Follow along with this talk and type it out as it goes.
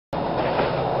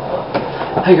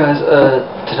Hey guys,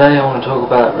 today I want to talk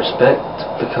about respect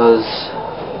because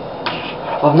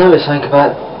I've noticed something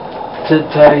about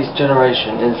today's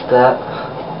generation is that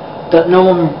no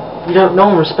one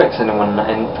respects anyone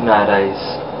nowadays.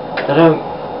 They don't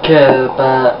care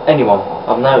about anyone.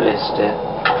 I've noticed it,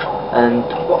 and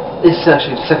this is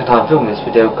actually the second time filming this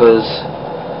video because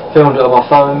I filmed it on my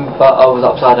phone, but I was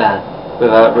upside down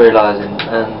without realising.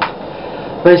 And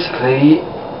basically,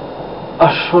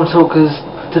 I just want to talk because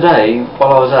today,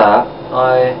 while I was out,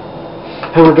 I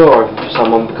held the door open for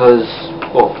someone because,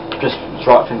 well, just the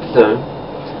right thing to do,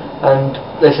 and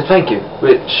they said thank you,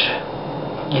 which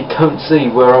you don't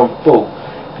see where I'm from.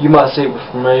 You might see it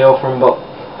from where you're from, but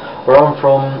where I'm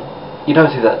from, you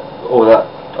don't see that all that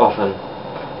often,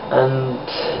 and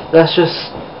that's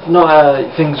just not how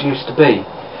things used to be.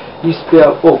 You used to be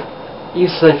you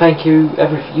used to say thank you,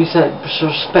 you said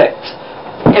respect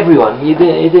everyone. It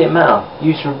didn't matter.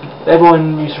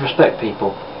 Everyone used to respect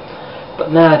people, but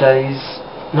nowadays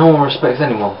no one respects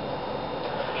anyone,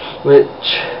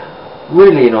 which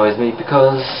really annoys me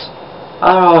because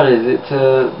how hard is it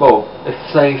to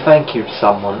say thank you to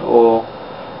someone or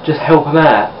just help them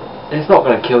out? It's not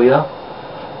going to kill you.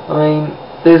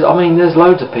 There's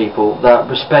loads of people that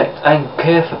respect and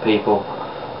care for people.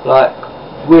 Like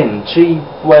Win, she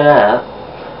went out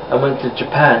and went to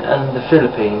Japan and the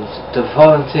Philippines to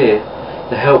volunteer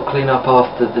to help clean up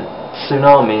after the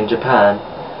tsunami in Japan,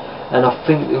 and I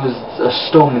think it was a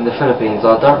storm in the Philippines.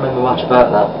 I don't remember much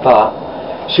about that, but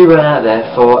she went out there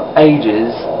for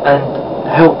ages and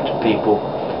helped people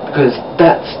because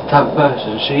that's the type of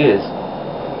person she is.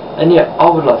 And yeah,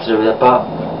 I would like to do that, but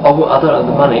I don't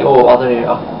have the money, or I don't even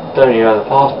have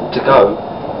the passport to go.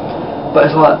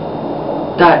 But it's like,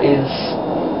 that is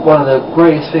one of the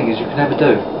greatest things you can ever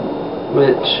do.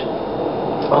 Which,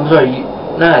 I'm sorry,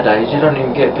 nowadays you don't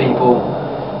even get people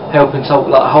helping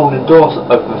someone, like holding doors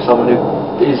open for someone who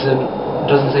isn't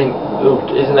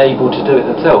able to do it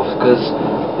themselves because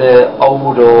they're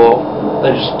old or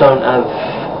they just don't have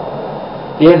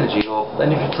the energy or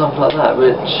anything, something like that.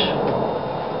 Which,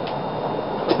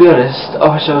 to be honest, I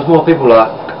wish there was more people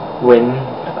like Win,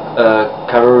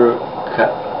 Kaoru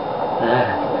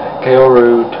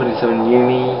 27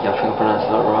 Yumi, I think I pronounced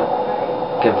that right.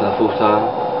 Again for the full time.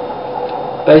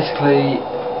 Basically,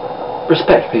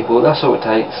 respect people, that's all it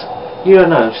takes. You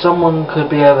don't know, someone could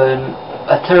be having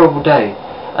a terrible day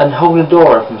and holding the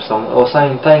door open for someone or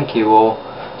saying thank you or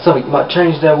something might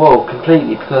change their world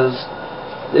completely, because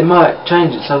it might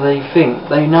change it so they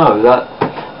know that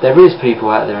there is people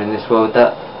out there in this world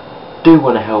that do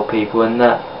want to help people and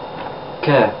that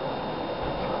care.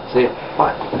 See ya.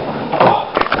 Bye.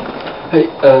 Hey,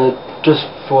 just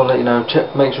before I let you know,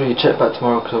 make sure you check back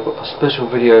tomorrow because I've got a special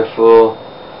video for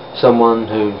someone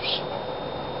who's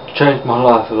changed my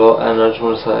life a lot, and I just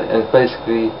want to say, and it's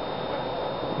basically,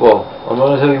 well, I'm not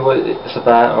going to tell you what it's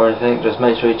about or anything, just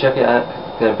make sure you check it out.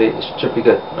 It should be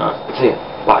good. Alright, see ya.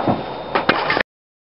 Bye.